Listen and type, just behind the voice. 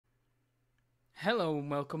Hello and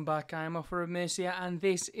welcome back. I'm Offer of Mercia and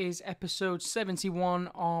this is episode 71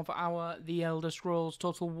 of our The Elder Scrolls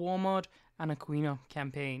Total War mod Anequina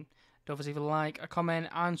campaign. Don't forget to like, a comment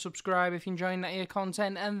and subscribe if you're enjoying that here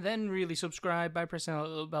content, and then really subscribe by pressing that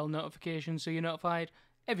little bell notification so you're notified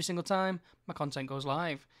every single time my content goes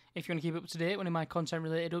live. If you want to keep up to date with any of my content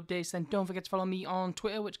related updates, then don't forget to follow me on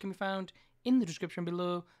Twitter, which can be found in the description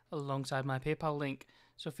below alongside my PayPal link.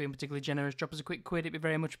 So if you're particularly generous, drop us a quick quid, it'd be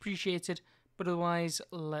very much appreciated. But otherwise,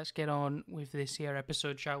 let's get on with this here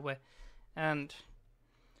episode, shall we? And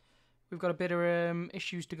we've got a bit of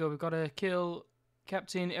issues to go. We've got to kill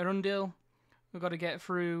Captain Erundil. We've got to get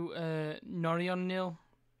through Norionil,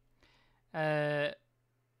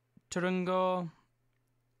 Turungo,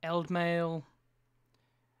 Eldmail,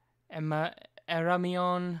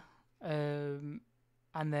 Eramion, and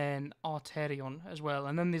then Arterion as well.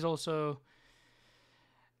 And then there's also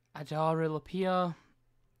Adaril up here.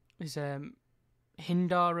 There's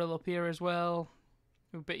Hindaril up here as well.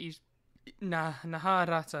 But he's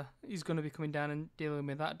Naharata. He's going to be coming down and dealing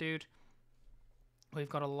with that dude. We've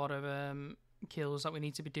got a lot of kills that we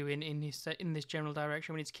need to be doing in this general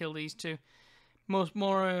direction. We need to kill these two.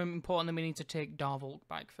 More importantly, we need to take Darvulk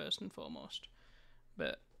back first and foremost.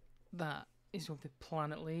 But that is the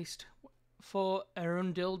plan, at least. For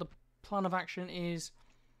Erundil, the plan of action is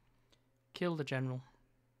kill the general.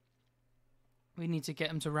 We need to get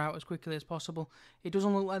them to rout as quickly as possible. It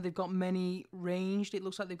doesn't look like they've got many ranged. It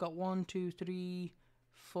looks like they've got 1, 2, 3,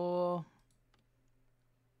 4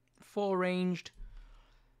 ranged.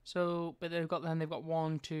 So, but they've got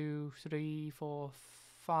 1, 2, 3, 4,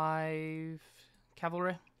 5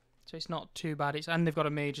 cavalry. So it's not too bad. And they've got a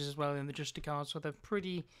mages as well in the Justicars, so they're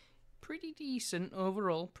pretty decent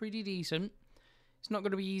overall. Pretty decent. It's not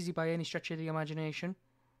going to be easy by any stretch of the imagination.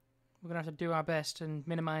 We're going to have to do our best and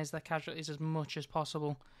minimise their casualties as much as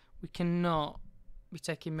possible. We cannot be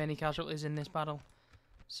taking many casualties in this battle.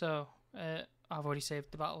 So, I've already saved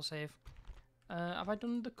the battle save. Have I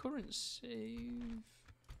done the current save?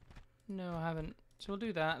 No, I haven't. So we'll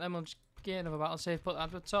do that. Then we'll just get another battle save, put that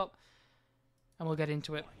at the top, and we'll get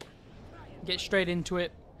into it. Get straight into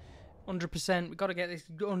it. 100%. We've got to get this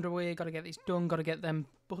underway, got to get this done, got to get them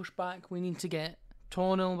pushed back. We need to get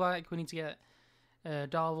Tornil back. We need to get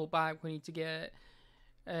Darvulk back. We need to get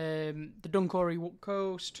the Duncory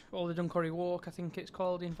Coast, or the Duncory Walk, I think it's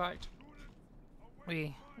called, in fact.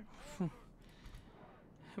 We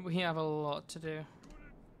have a lot to do,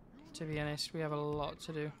 to be honest. We have a lot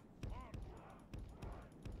to do.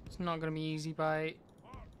 It's not going to be easy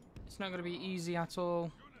it's not going to be easy at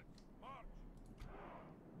all.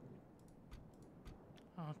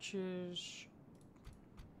 Archers.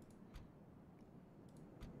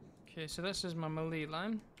 Okay, so this is my melee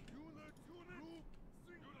line.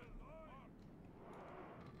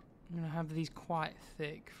 I'm going to have these quite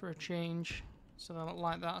thick for a change. So I don't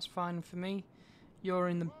like that, that's fine for me. You're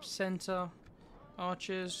in the centre,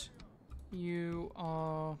 archers. You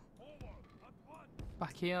are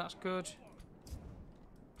back here, that's good.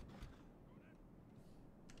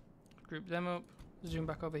 Group them up. Zoom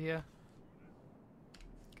back over here.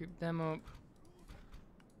 Group them up.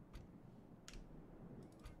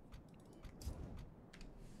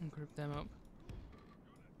 And group them up.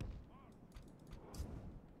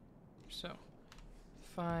 So,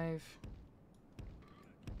 5.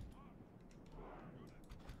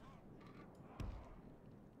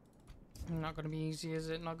 Not going to be easy, is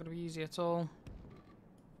it? Not going to be easy at all.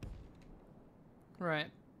 Right.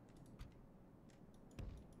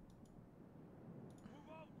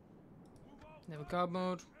 Never guard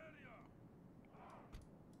mode.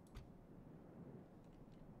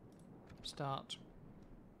 Start.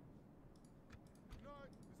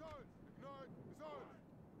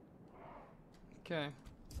 Okay.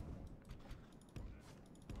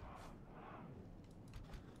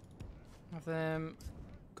 Have them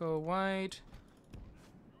go wide.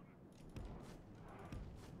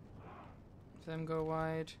 Have them go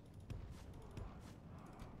wide.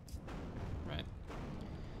 Right.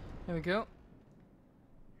 There we go.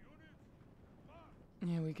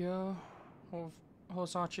 Here we go.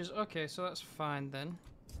 Horse archers. Okay, so that's fine then.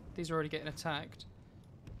 These are already getting attacked.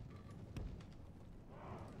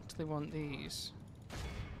 Do they want these?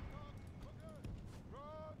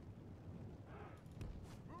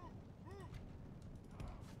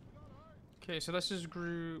 Okay, so this is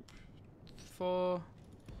group 4.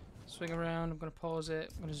 Swing around. I'm going to pause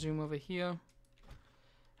it. I'm going to zoom over here.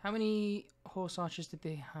 How many horse archers did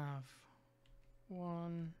they have?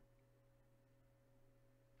 1.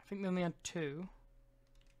 I think they only had 2.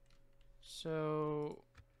 So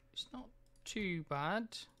it's not too bad.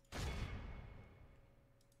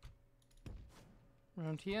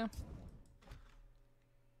 Around here.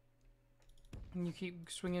 And you keep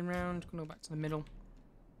swinging round. Gonna go back to the middle.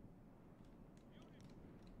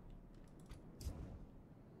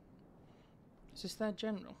 Is this their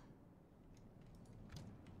general?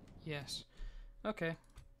 Yes. Okay.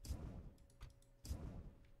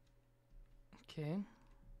 Okay.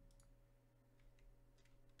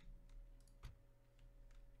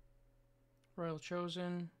 Royal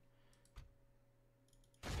Chosen.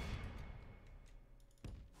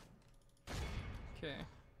 Okay.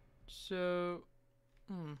 So,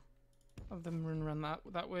 have them run around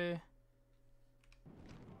that way.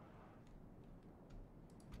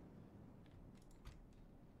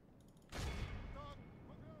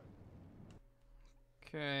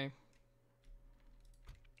 Okay.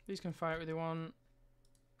 These can fire it if they want.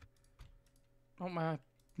 I want my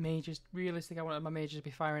mages. Realistic, I want my mages to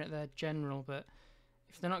be firing at their general, but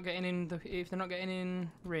if they're not getting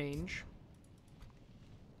in range,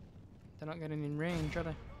 they're not getting in range, are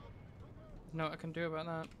they? Know what I can do about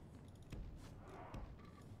that.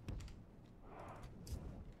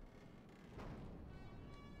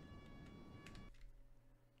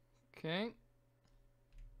 Okay.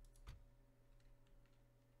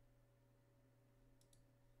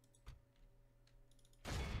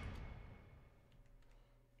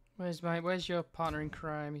 Where's your partner in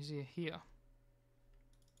crime? Is he here?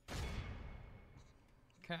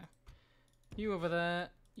 Okay. You over there,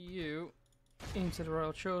 you into the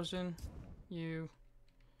Royal Chosen, you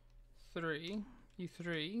three.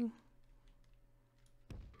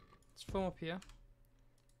 Let's form up here.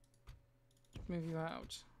 Let's move you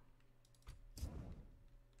out.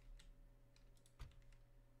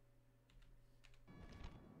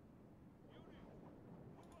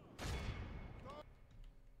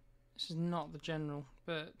 This is not the general,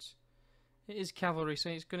 but it is cavalry, so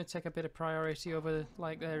it's going to take a bit of priority over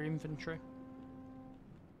like their infantry.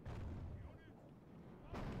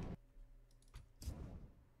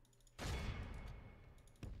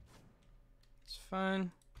 It's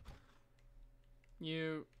fine.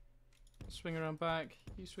 You swing around back.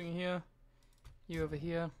 You swing here. You over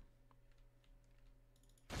here.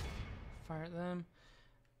 Fire at them.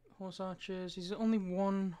 Horse archers. Is it only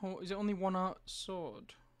one? Is it only one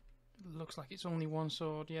sword? It looks like it's only one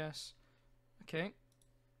sword. Yes. Okay.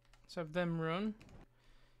 Let's have them run.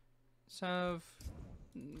 Let's have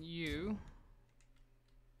you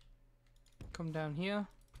come down here.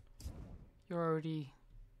 You're already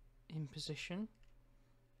in position.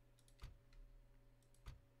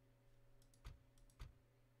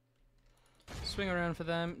 Swing around for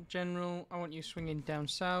them. General, I want you swinging down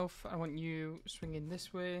south. I want you swinging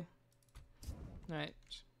this way. Right.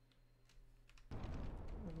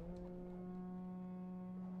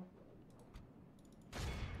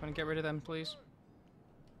 Want to get rid of them, please?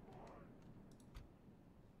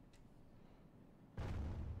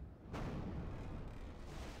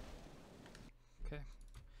 Okay.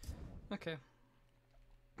 Okay.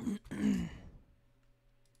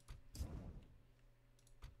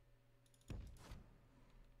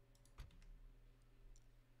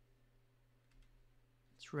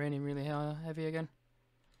 It's raining really heavy again.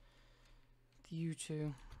 You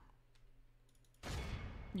two.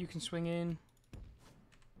 You can swing in.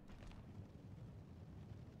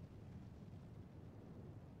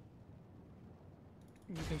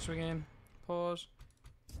 You can swing in. Pause.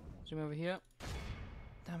 Zoom over here.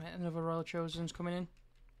 Damn it, another Royal Chosen's coming in.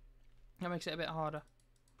 That makes it a bit harder.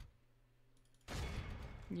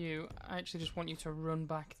 I actually just want you to run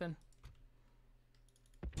back then.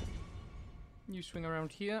 You swing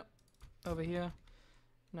around here. Over here.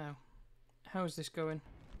 Now, how is this going?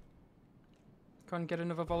 Can I get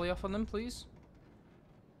another volley off on them, please?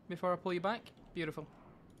 Before I pull you back? Beautiful.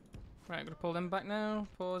 Right, I'm going to pull them back now.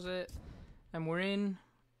 Pause it. And we're in.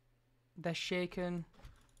 They're shaken.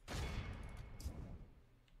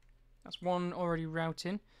 That's one already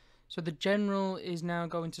routing. So the general is now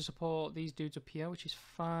going to support these dudes up here, which is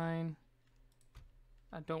fine.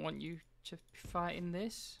 I don't want you to be fighting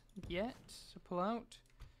this yet, so pull out.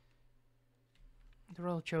 They're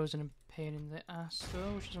all chosen a pain in the ass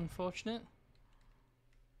though, which is unfortunate.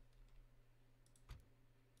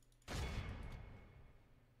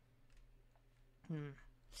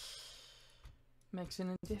 Making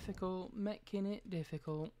it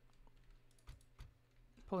difficult.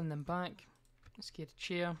 Pulling them back. Scared to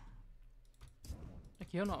cheer.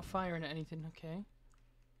 Like, you're not firing at anything, okay.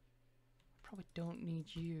 Probably don't need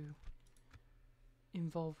you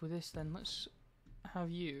involved with this then. Let's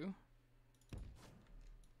have you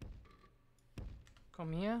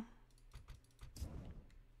come here.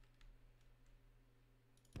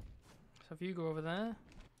 Let's have you go over there.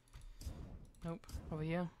 Nope. Over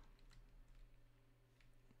here.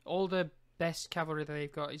 All the best cavalry that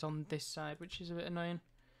they've got is on this side, which is a bit annoying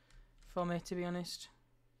for me, to be honest.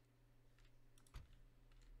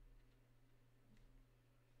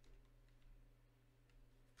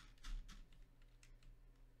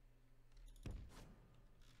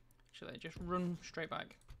 Actually, just run straight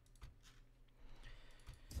back.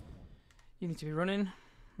 You need to be running.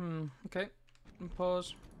 Okay. And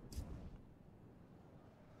pause.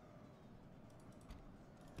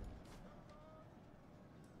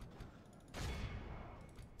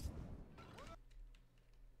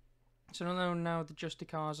 So now the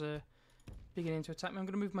Justicars are beginning to attack me. I'm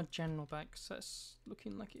going to move my general back because that's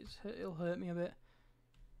looking like it'll hurt me a bit.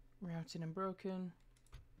 Routed and broken.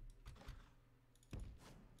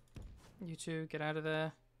 You two, get out of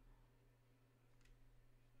there.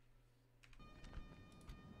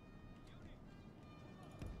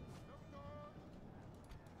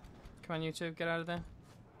 Come on, you two, get out of there.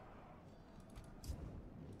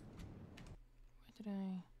 Where did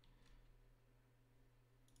I...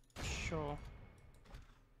 Sure.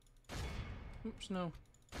 Oops, no.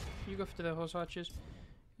 You go for the horse archers.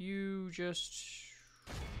 You just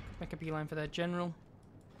make a beeline for their general.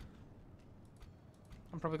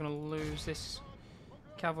 I'm probably going to lose this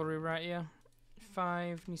cavalry right here.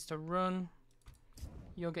 5 needs to run.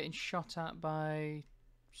 You're getting shot at by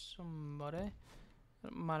somebody.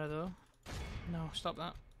 Doesn't matter though. No, stop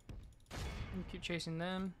that. You keep chasing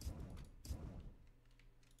them.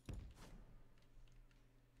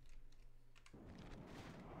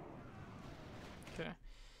 Okay.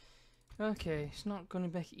 Okay, it's not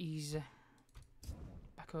going to be easy.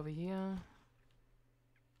 Back over here.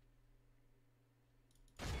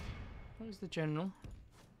 Where's the general?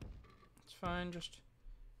 It's fine, just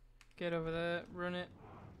get over there, run it.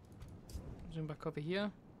 Zoom back over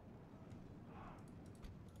here.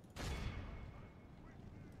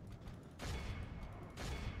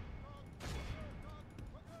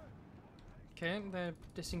 Okay, they're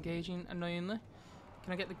disengaging annoyingly.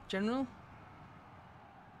 Can I get the general?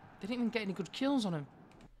 They didn't even get any good kills on him.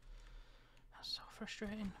 That's so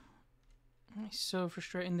frustrating. It's so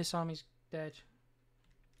frustrating. This army's dead.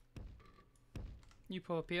 You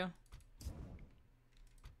pull up here.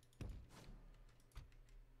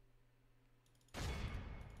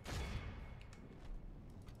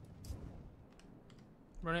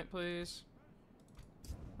 Run it, please.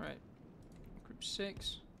 Right. Group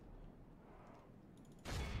 6.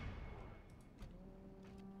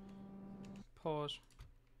 Pause.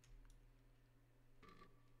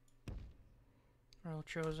 Royal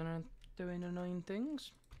Chosen are doing annoying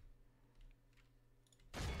things.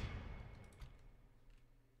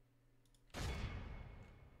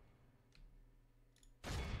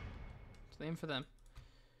 It's aim for them.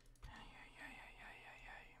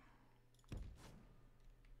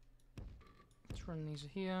 Let's run these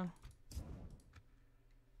here.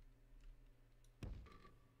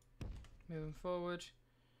 Moving forward.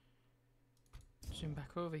 Zoom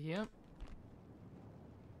back over here.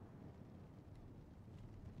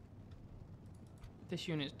 This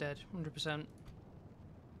unit's dead, 100%.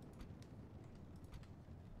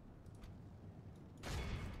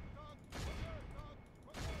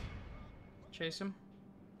 Chase him.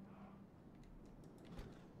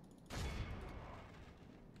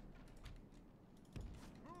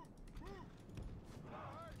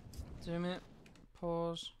 Zoom it.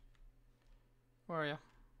 Pause. Where are you?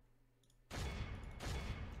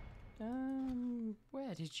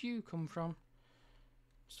 Where did you come from?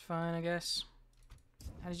 It's fine, I guess.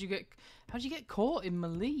 How did you get caught in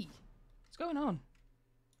melee? What's going on?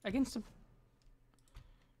 Against a...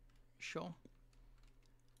 Sure.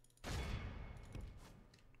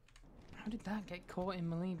 How did that get caught in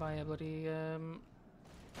melee by a bloody,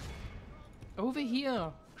 Over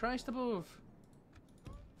here! Christ above!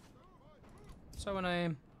 So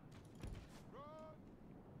annoying.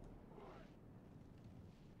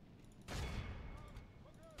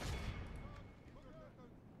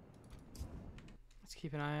 Let's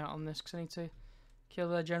keep an eye out on this because I need to kill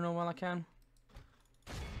their general while I can.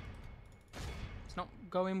 It's not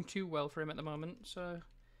going too well for him at the moment, so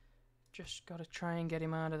just gotta try and get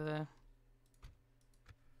him out of there.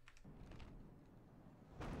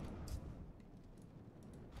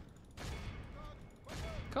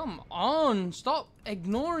 Come on! Stop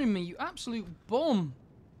ignoring me, you absolute bum!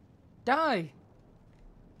 Die!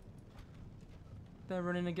 They're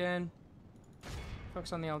running again.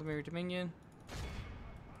 Focus on the Aldemir Dominion.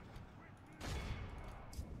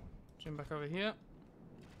 Zoom back over here.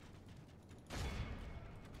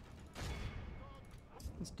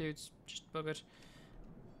 This dude's just buggered.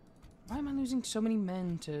 Why am I losing so many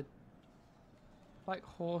men to Like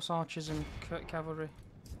horse archers and cavalry.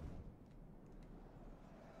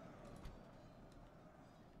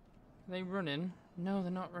 Are they running? No,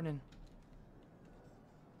 they're not running.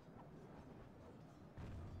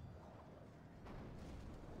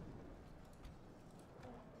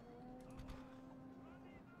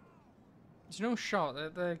 There's no shot.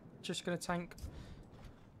 They're just going to tank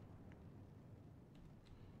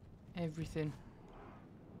everything.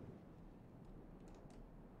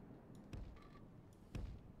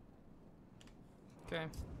 Okay.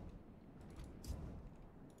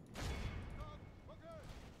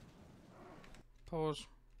 Pause.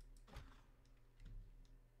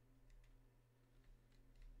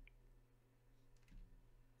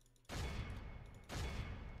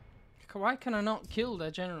 Why can I not kill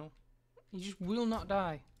their general? He just will not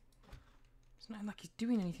die. It's not like he's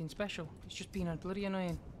doing anything special. He's just being a bloody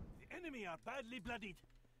annoying. The enemy are badly bloodied.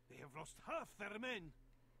 They have lost half their men.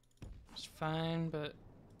 It's fine, but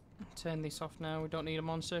turn this off now. We don't need them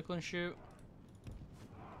on circle and shoot.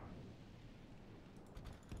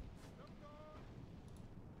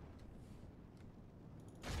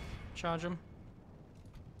 Charge them.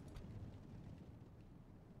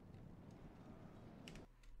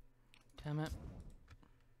 Damn it.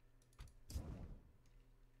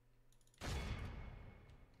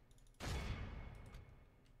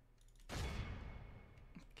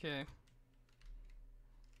 Okay.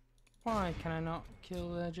 Why can I not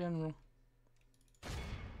kill their general? I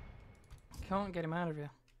can't get him out of here.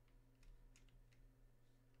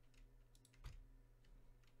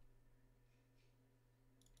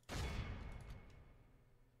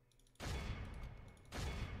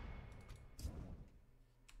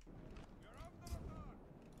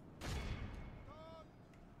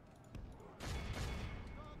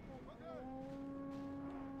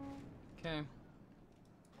 Okay.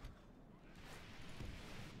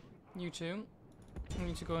 You two. I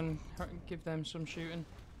need to go and give them some shooting.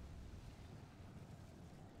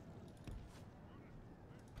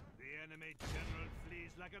 The enemy general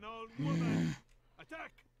flees like an old woman.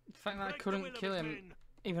 Attack! The fact that I couldn't kill him,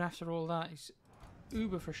 even after all that, is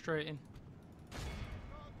uber frustrating.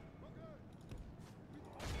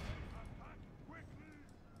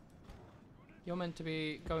 You're meant to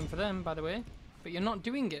be going for them, by the way, but you're not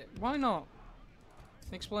doing it. Why not?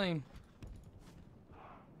 Explain.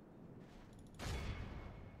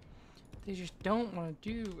 They just don't want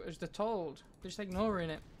to do as they're told. They're just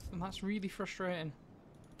ignoring it, and that's really frustrating.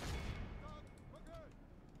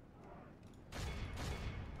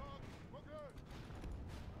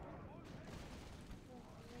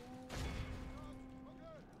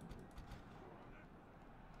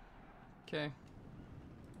 Okay.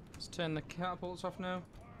 Let's turn the catapults off now.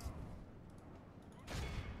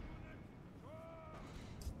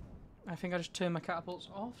 I think I just turned my catapults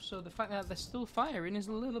off, so the fact that they're still firing is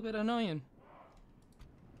a little bit annoying.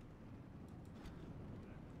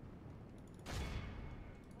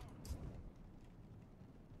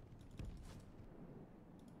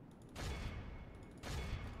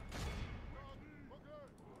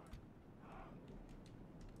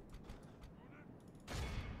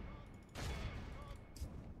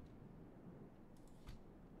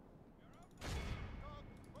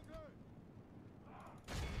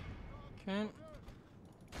 Okay.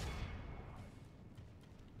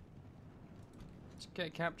 Let's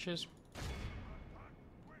get captures.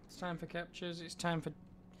 It's time for captures. It's time for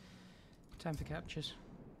captures.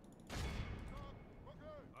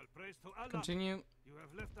 All praise to Allah. Continue. You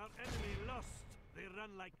have left our enemy lost. They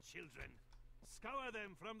run like children. Scour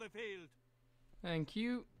them from the field. Thank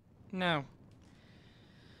you. Now,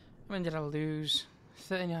 when did I lose?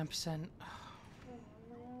 39%.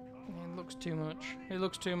 It looks too much. It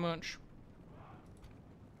looks too much.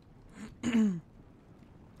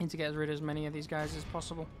 Need to get rid of as many of these guys as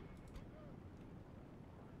possible.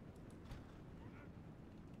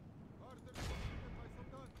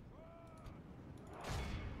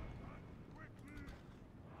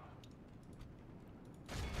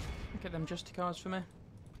 Get them justicars for me.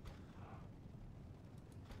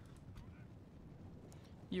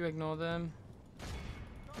 You ignore them.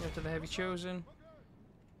 You have to the heavy chosen.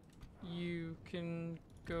 You can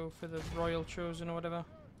go for the royal chosen or whatever.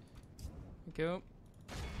 Go.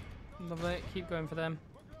 Lovely. Keep going for them.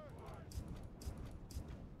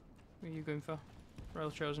 Who are you going for?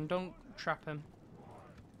 Royal chosen. Don't trap him.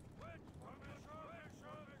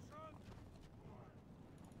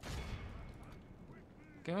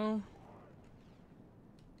 Go.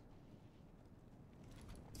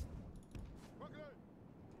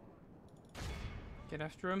 Get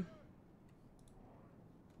after him.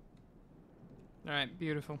 Alright,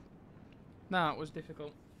 beautiful. That was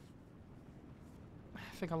difficult.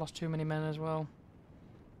 think I lost too many men as well.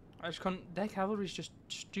 I just can't. Their cavalry's just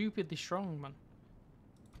stupidly strong, man.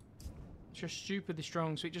 It's just stupidly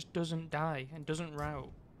strong, so it just doesn't die and doesn't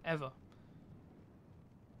rout ever.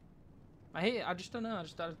 I hate it. I just don't know. I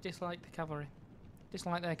dislike the cavalry.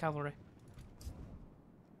 Dislike their cavalry.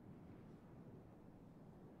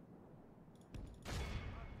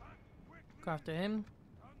 Go after him.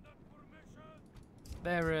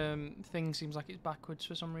 Their thing seems like it's backwards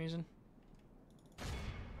for some reason.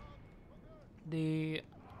 The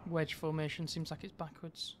wedge formation seems like it's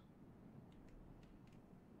backwards.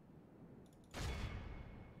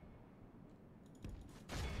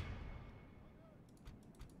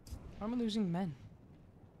 Why am I losing men?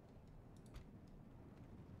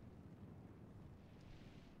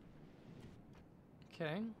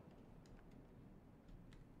 Okay.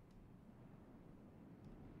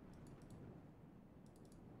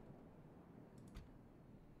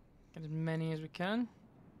 Get as many as we can.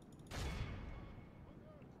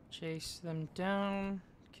 Chase them down.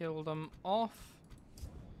 Kill them off.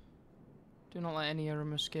 Do not let any of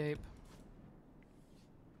them escape.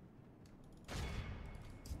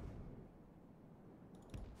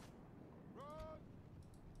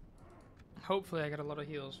 Hopefully I get a lot of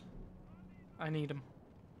heals. I need them.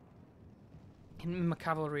 In my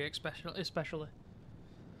cavalry especially.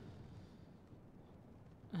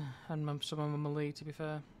 And some of my melee, to be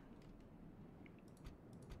fair.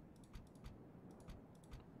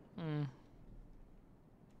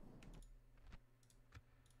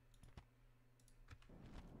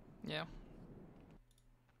 Yeah.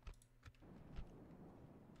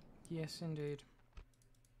 Yes, indeed.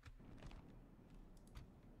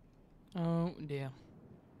 Oh dear.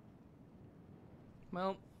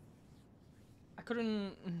 Well, I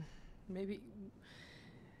couldn't. Maybe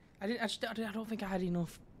I didn't. I don't think I had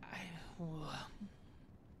enough.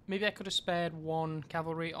 Maybe I could have spared one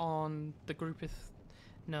cavalry on the group of.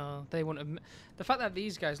 No, they wouldn't have. The fact that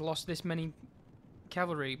these guys lost this many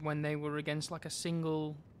cavalry when they were against like a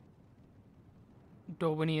single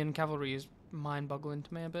Darwinian cavalry is mind-boggling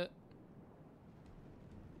to me a bit.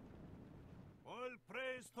 All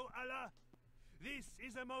praise to Allah. This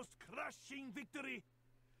is a most crushing victory.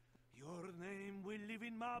 Your name will live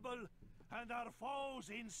in marble and our foes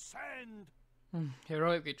in sand.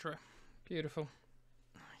 Heroic victory. Beautiful.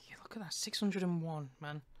 Yeah, look at that. 601,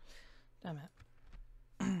 man. Damn it.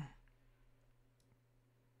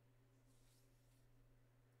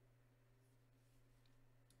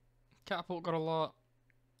 Catapult got a lot.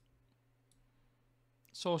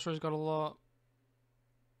 Sorcerer's got a lot.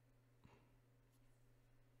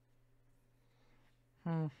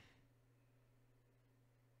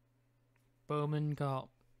 Bowman got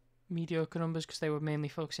mediocre numbers because they were mainly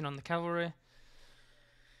focusing on the cavalry.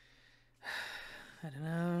 I don't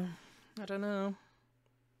know. I don't know.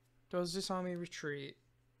 Does this army retreat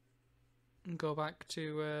and go back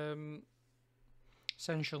to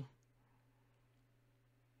Essential?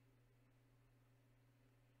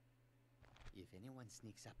 If anyone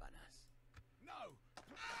sneaks up on us. No!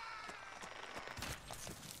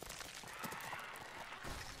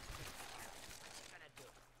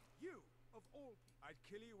 You, of all people, I'd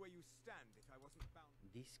kill you where you stand if I wasn't bound.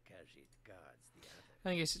 This Khajiit guards the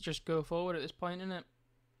other. I guess it's just go forward at this point, isn't it?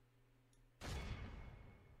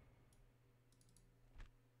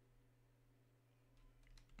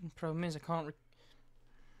 The problem is I can't.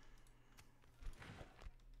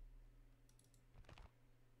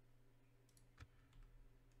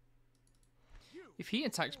 If he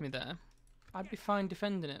attacks me there, I'd be fine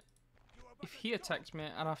defending it. If he attacked me,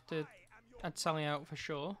 I'd sally out for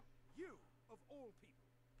sure.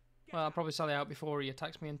 Well, I'll probably sally out before he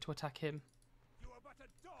attacks me and to attack him.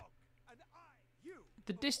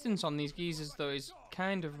 The distance on these geezers, though, is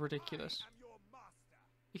kind of ridiculous.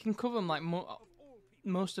 You can cover them like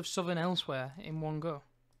most of Southern elsewhere in one go.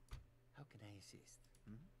 How can I assist?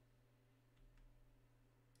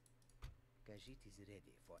 Khajiit is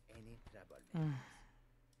ready for any trouble.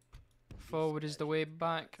 Forward is the way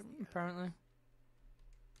back, apparently.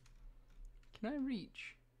 Can I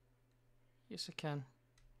reach? Yes, I can.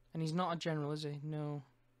 And he's not a general, is he? No.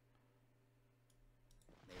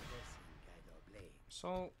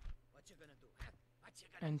 So,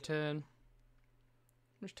 and turn.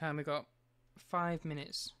 How much time we got? 5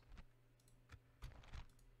 minutes.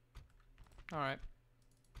 Alright.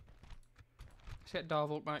 Let's get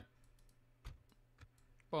Darvulk back.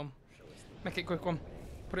 Boom. Make it a quick one.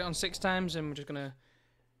 Put it on 6 times and we're just gonna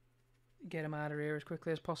get him out of here as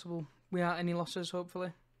quickly as possible. Without any losses,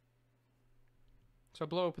 hopefully. So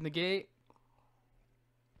blow open the gate.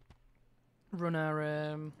 Run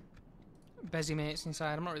our Bezzy mates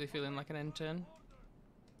inside. I'm not really feeling like an end turn.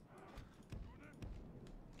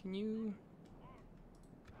 Can you?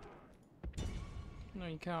 No,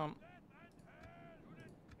 you can't.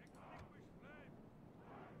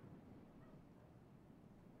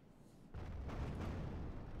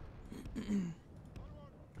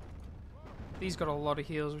 These got a lot of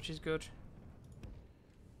heals, which is good.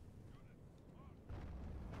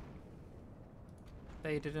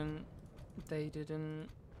 They didn't. They didn't.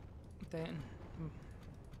 They.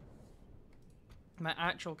 My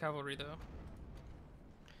actual cavalry, though,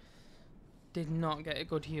 did not get a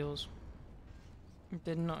good heals.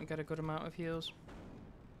 Did not get a good amount of heals.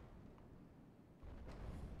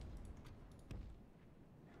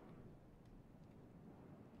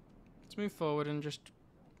 Let's move forward and just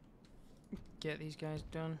get these guys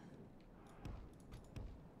done.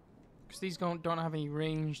 Because these don't have any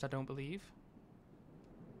ranged, I don't believe.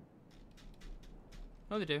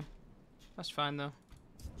 Oh, they do. That's fine, though.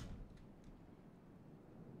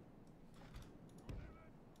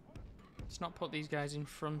 Let's not put these guys in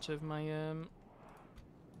front of my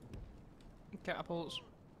catapults.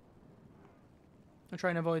 I'll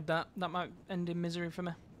try and avoid that. That might end in misery for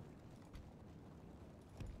me.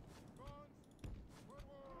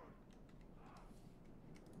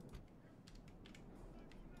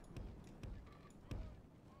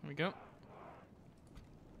 There we go.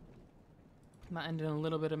 Might end in a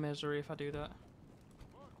little bit of misery if I do that.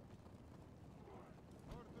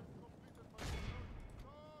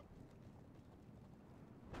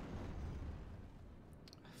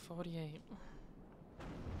 48.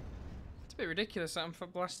 It's a bit ridiculous that I'm for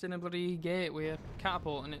blasting a bloody gate with a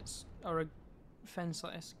catapult and it's, or a fence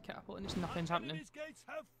like this catapult, and it's nothing's happening. Gates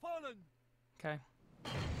have fallen. Okay,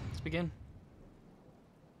 let's begin.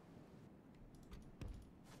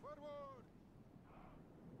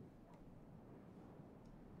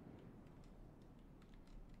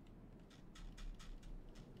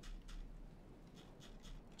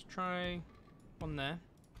 Let's try one there.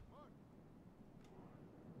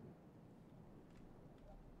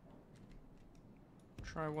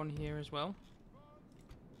 Try one here as well.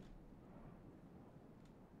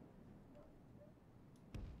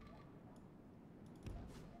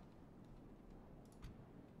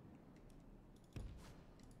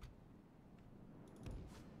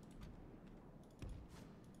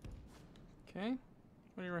 Okay,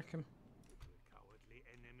 what do you reckon? The cowardly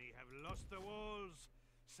enemy have lost the walls.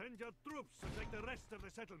 Send your troops to take the rest of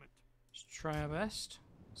the settlement. Let's try our best.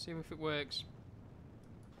 See if it works.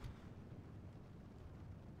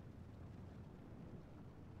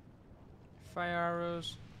 Fire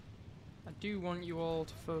arrows. I do want you all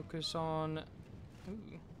to focus on...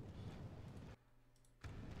 Ooh.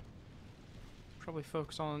 Probably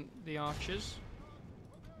focus on the archers.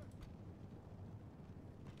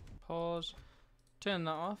 Pause. Turn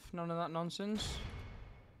that off. None of that nonsense.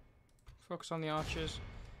 Focus on the archers.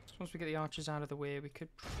 So once we get the archers out of the way, we could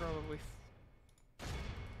probably...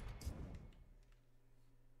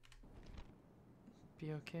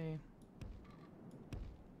 be okay.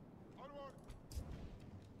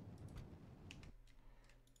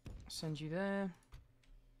 Send you there.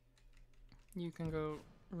 You can go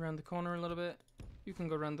around the corner a little bit. You can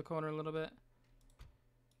go around the corner a little bit.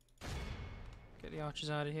 Get the archers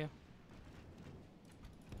out of here.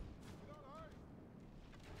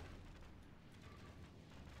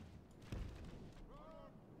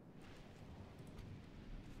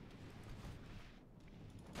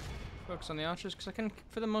 Focus on the archers, because I can,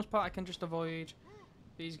 for the most part, I can just avoid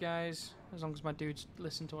these guys as long as my dudes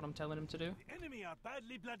listen to what I'm telling them to do. The enemy are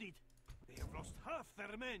badly bloodied. They have lost half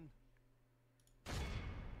their men.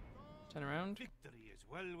 Turn around. Victory is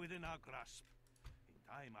well within our grasp. In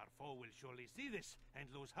time, our foe will surely see this and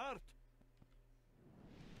lose heart.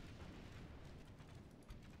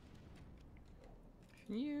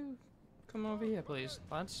 Can you come over here, please,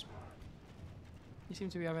 lads? You seem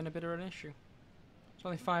to be having a bit of an issue. There's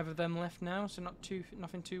only 5 of them left now, so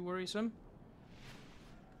nothing too worrisome.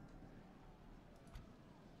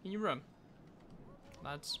 Can you run?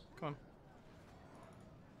 Lads, come on.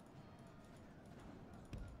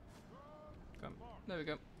 Come. There we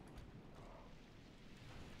go.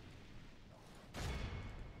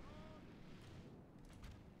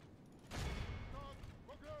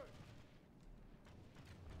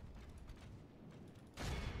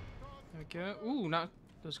 There we go. Ooh, that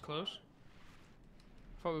was close.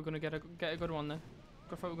 Thought we were gonna get a good one then.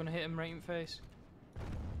 I thought we were gonna hit him right in the face.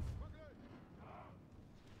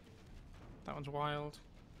 That one's wild.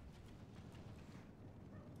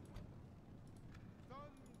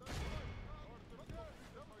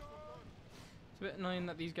 It's a bit annoying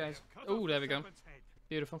that these guys... Oh, there we go.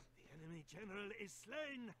 Beautiful. The enemy general is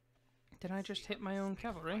slain. Did I just hit my own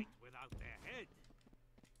cavalry? Without their head.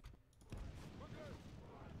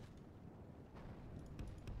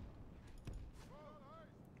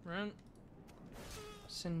 Right.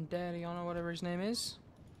 Sindarion or whatever his name is.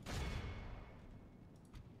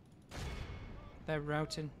 They're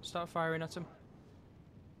routing. Start firing at them.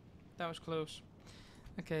 That was close.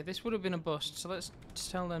 Okay, this would have been a bust, so let's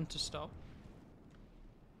tell them to stop.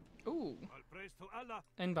 Ooh. All praise to Allah.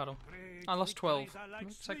 In battle. Great I lost 12. victories are like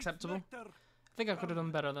It's sweet acceptable. nectar. I think I could have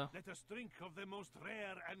done better though. Let us drink of the most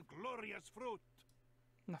rare and glorious fruit.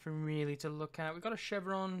 Nothing really to look at. We've got a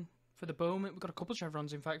chevron for the bowman. We've got a couple of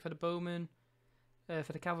chevrons, in fact, for the bowman.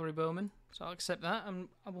 For the cavalry bowman. So I'll accept that and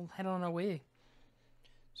I will head on our way.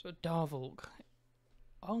 So Darvulk.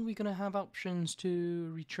 Are we going to have options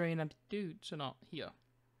to retrain our dudes or not here?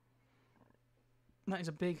 That is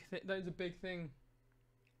a big that is a big thing.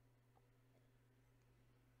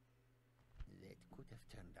 That could have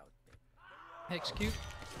turned out better. Execute.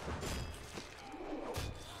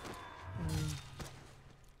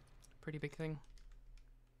 Pretty big thing.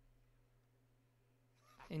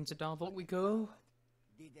 Into Darvulk we go.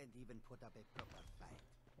 Didn't even put up a proper fight.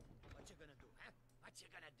 What you gonna do, huh? What you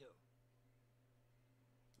gonna do?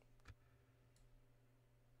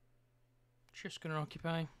 Just gonna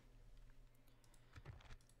occupy.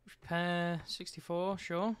 Repair 64,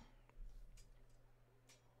 sure.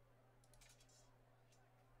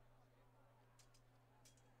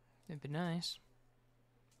 It'd be nice.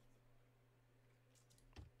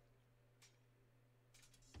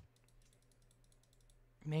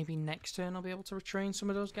 Maybe next turn I'll be able to retrain some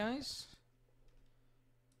of those guys.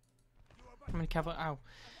 How many cavalry? Ow.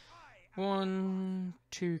 1,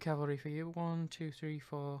 2 cavalry for you. 1, 2, 3,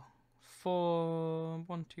 4. 4.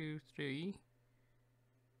 1, 2, 3.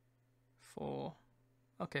 4.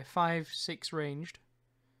 Okay, 5, 6 ranged.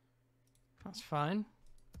 That's fine.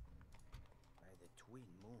 By the twin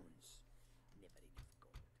moons, never enough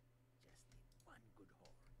gold. Just need one good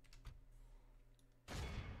haul.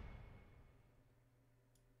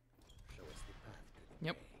 Show us the path to the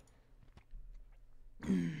Yep.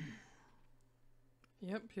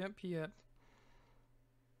 bay. Yep.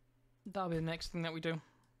 That'll be the next thing that we do.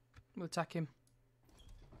 We'll attack him.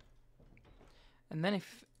 And then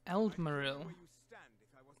if Eldmaril,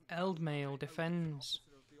 Eldmail defends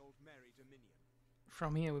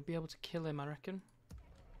from here, we'll be able to kill him, I reckon.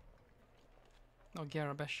 Or get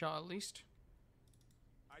our best shot at least.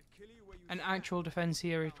 An actual defense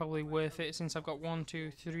here is probably worth it since I've got 1,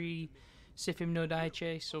 2, 3 Sifim no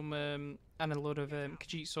Daiche, some and a load of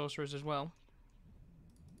Khajiit sorcerers as well.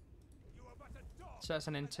 So that's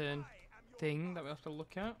an intern thing that we have to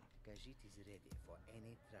look at. Khajiit is ready for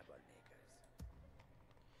any troublemakers.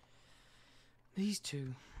 These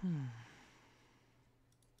two.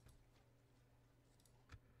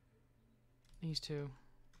 These two.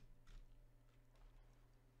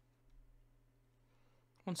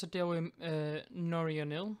 Once I deal with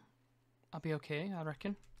Norionil, I'll be okay, I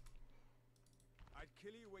reckon. I'd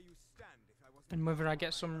kill you where you stand if I wasn't. And whether I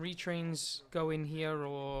get some retrains going here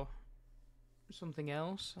or something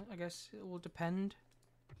else, I guess it will depend.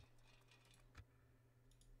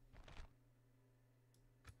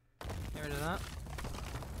 Get rid of that.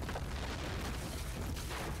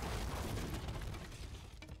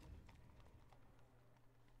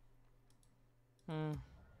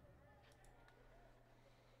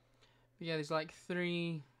 But yeah, there's like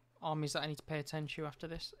 3 armies that I need to pay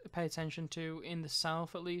attention to in the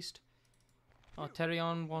south at least.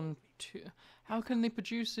 Arterion, 1, 2. How can they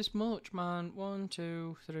produce this much, man? 1,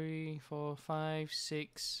 2, 3, 4, 5,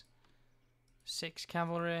 6. 6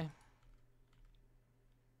 cavalry.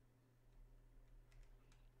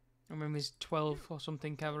 I remember there's 12 or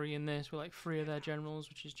something cavalry in this with like 3 of their generals,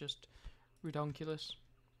 which is just redonkulous.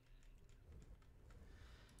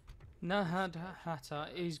 Nahad Hatta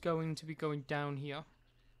is going to be going down here.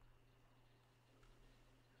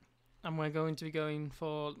 And we're going to be going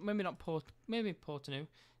for maybe Portanu.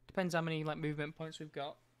 Depends how many like movement points we've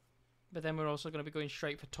got. But then we're also going to be going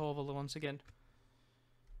straight for Torval once again.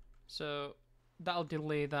 So that'll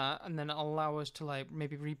delay that, and then it'll allow us to like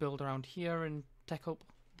maybe rebuild around here and take up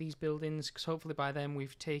these buildings. Because hopefully by then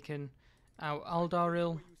we've taken out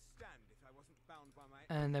Aldaril,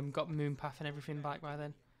 and then we've got Moonpath and everything back by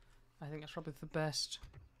then. I think that's probably the best.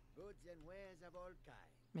 Goods and wares of all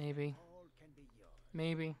kinds. Maybe. All can be yours.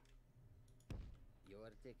 Maybe. You are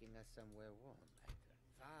taking us somewhere warm, Mitra.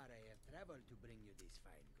 Far I have traveled to bring you these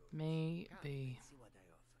fine goods. Maybe. Come and see what I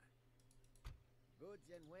offer. Goods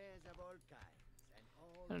and wares of all kinds, and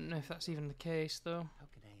all. I don't know if that's even the case though. How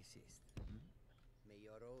can I assist? May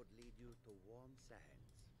your road lead you to warm sands.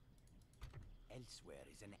 Elsewhere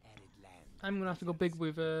is an arid land. I'm gonna have to go big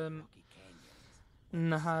with Rocky canyons.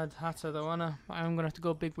 Nahad Hatta though, Anna. I'm gonna have to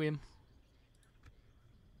go big with him.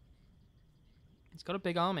 He's got a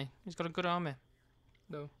big army. He's got a good army,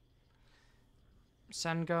 though.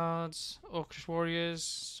 Sand guards, orcish warriors,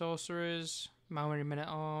 sorcerers, Maori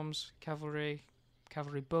men-at-arms, cavalry,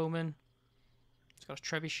 cavalry bowmen. He's got a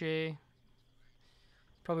trebuchet.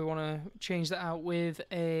 Probably want to change that out with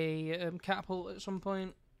a catapult at some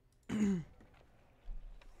point.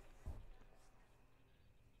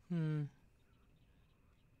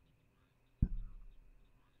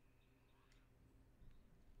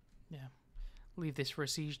 Yeah. Leave this for a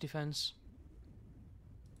siege defense.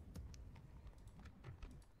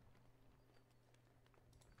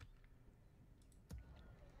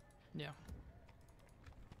 Yeah.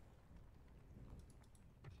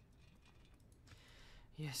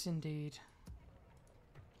 Yes, indeed.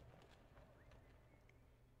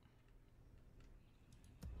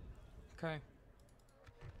 Okay.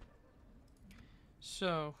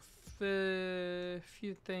 So, for a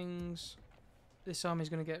few things, this army's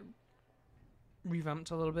going to get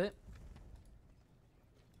revamped a little bit.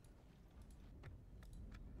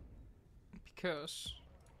 Because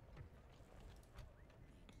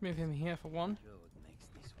move him here for one.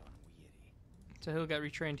 So he'll get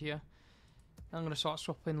retrained here. I'm going to start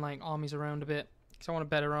swapping like armies around a bit. Because I want a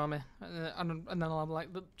better army. And then I'll have like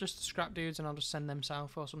just the scrap dudes and I'll just send them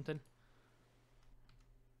south or something.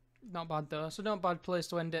 Not bad though. So not a bad place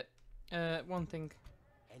to end it. One thing.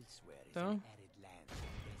 Though.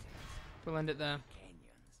 We'll end it there.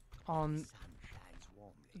 On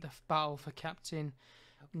the battle for Captain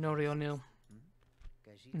Nori O'Neill.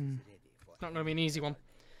 It's not going to be an easy one.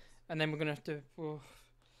 And then we're going to have to...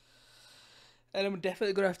 and I'm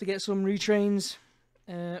definitely going to have to get some retrains.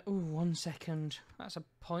 Ooh, 1 second. That's a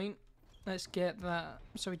point. Let's get that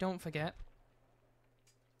so we don't forget.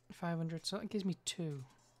 500. So that gives me 2.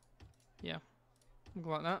 Yeah. We'll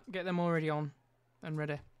go like that. Get them already on and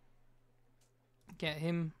ready. Get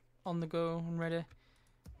him on the go and ready.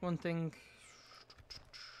 One thing...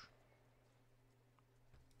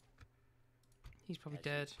 He's probably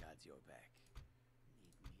dead.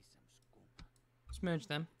 Let's merge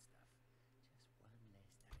them.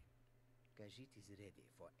 Khajiit is ready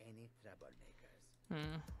for any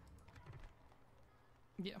troublemakers.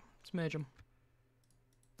 Yeah, let's merge them.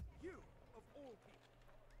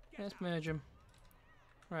 Let's merge them.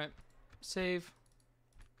 Right, save.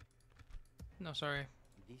 No, sorry.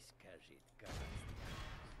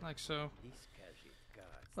 Like so.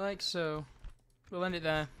 Like so. We'll end it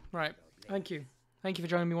there. Right, thank you. Thank you for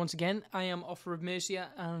joining me once again. I am Offer of Mercia,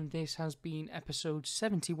 and this has been episode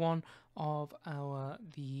 71 of our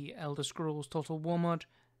The Elder Scrolls Total War Mod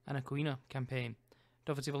Anequina campaign.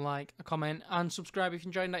 Don't forget to leave a like, a comment, and subscribe if you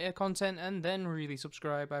enjoyed that content, and then really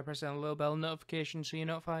subscribe by pressing the little bell notification so you're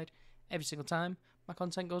notified every single time my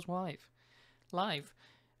content goes live.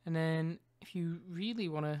 And then if you really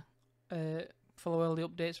want to follow all the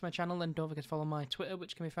updates from my channel, then don't forget to follow my Twitter,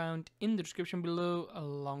 which can be found in the description below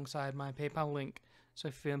alongside my PayPal link. So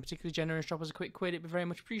if you're feeling particularly generous, drop us a quick quid, it'd be very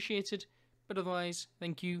much appreciated. But otherwise,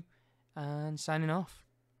 thank you, and signing off.